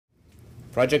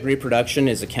Project Reproduction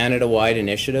is a Canada-wide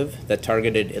initiative that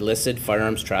targeted illicit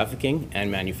firearms trafficking and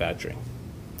manufacturing.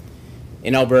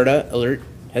 In Alberta, Alert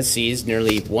has seized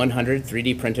nearly 100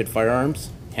 3D printed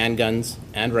firearms, handguns,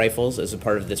 and rifles as a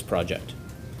part of this project.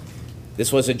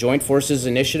 This was a joint forces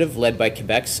initiative led by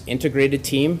Quebec's Integrated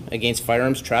Team Against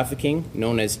Firearms Trafficking,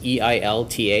 known as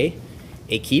EILTA,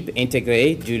 Équipe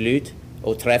Intégrée de Lutte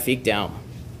au Trafic d'Armes.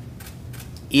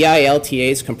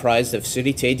 EILTA is comprised of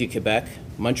Sûreté du Québec,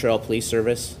 Montreal Police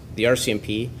Service, the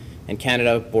RCMP, and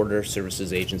Canada Border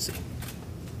Services Agency.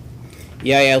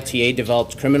 EILTA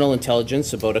developed criminal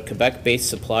intelligence about a Quebec-based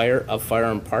supplier of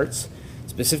firearm parts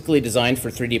specifically designed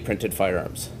for 3D printed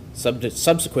firearms.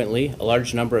 Subsequently, a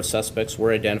large number of suspects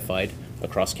were identified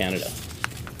across Canada.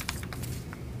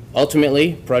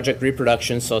 Ultimately, Project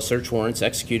Reproduction saw search warrants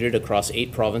executed across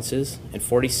 8 provinces and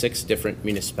 46 different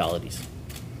municipalities.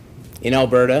 In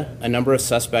Alberta, a number of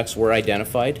suspects were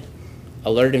identified.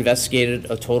 Alert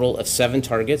investigated a total of 7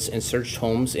 targets and searched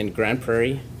homes in Grande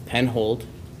Prairie, Penhold,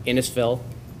 Innisfil,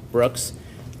 Brooks,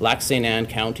 Lac St. Anne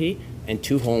County, and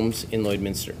 2 homes in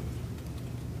Lloydminster.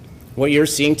 What you're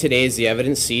seeing today is the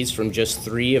evidence seized from just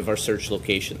 3 of our search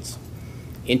locations.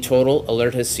 In total,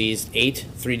 Alert has seized 8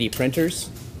 3D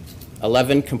printers,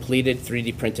 11 completed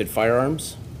 3D printed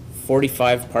firearms,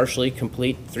 45 partially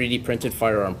complete 3D printed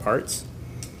firearm parts,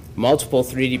 multiple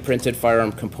 3D printed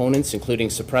firearm components including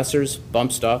suppressors,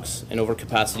 bump stocks, and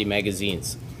overcapacity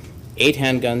magazines, 8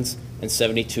 handguns, and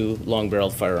 72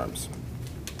 long-barreled firearms.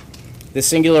 This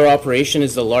singular operation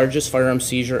is the largest firearm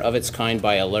seizure of its kind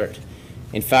by Alert.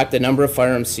 In fact, the number of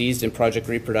firearms seized in Project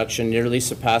Reproduction nearly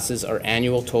surpasses our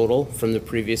annual total from the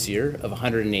previous year of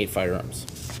 108 firearms.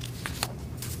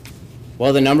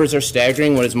 While the numbers are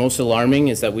staggering, what is most alarming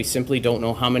is that we simply don't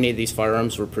know how many of these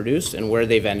firearms were produced and where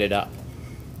they've ended up.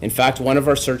 In fact, one of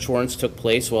our search warrants took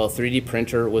place while a 3D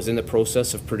printer was in the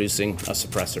process of producing a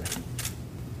suppressor.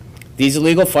 These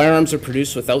illegal firearms are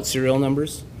produced without serial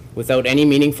numbers, without any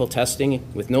meaningful testing,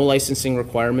 with no licensing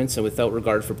requirements, and without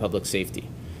regard for public safety.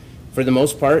 For the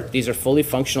most part, these are fully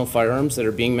functional firearms that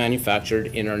are being manufactured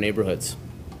in our neighborhoods.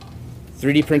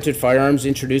 3D printed firearms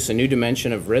introduce a new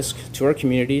dimension of risk to our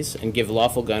communities and give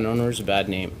lawful gun owners a bad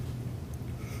name.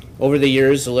 Over the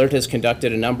years, Alert has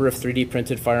conducted a number of 3D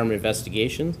printed firearm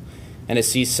investigations and has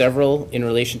seized several in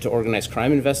relation to organized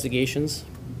crime investigations,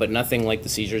 but nothing like the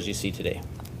seizures you see today.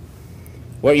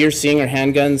 What you're seeing are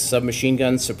handguns, submachine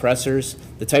guns, suppressors,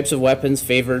 the types of weapons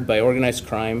favored by organized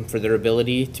crime for their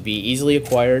ability to be easily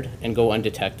acquired and go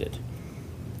undetected.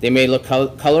 They may look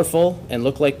colorful and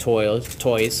look like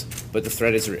toys, but the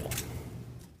threat is real.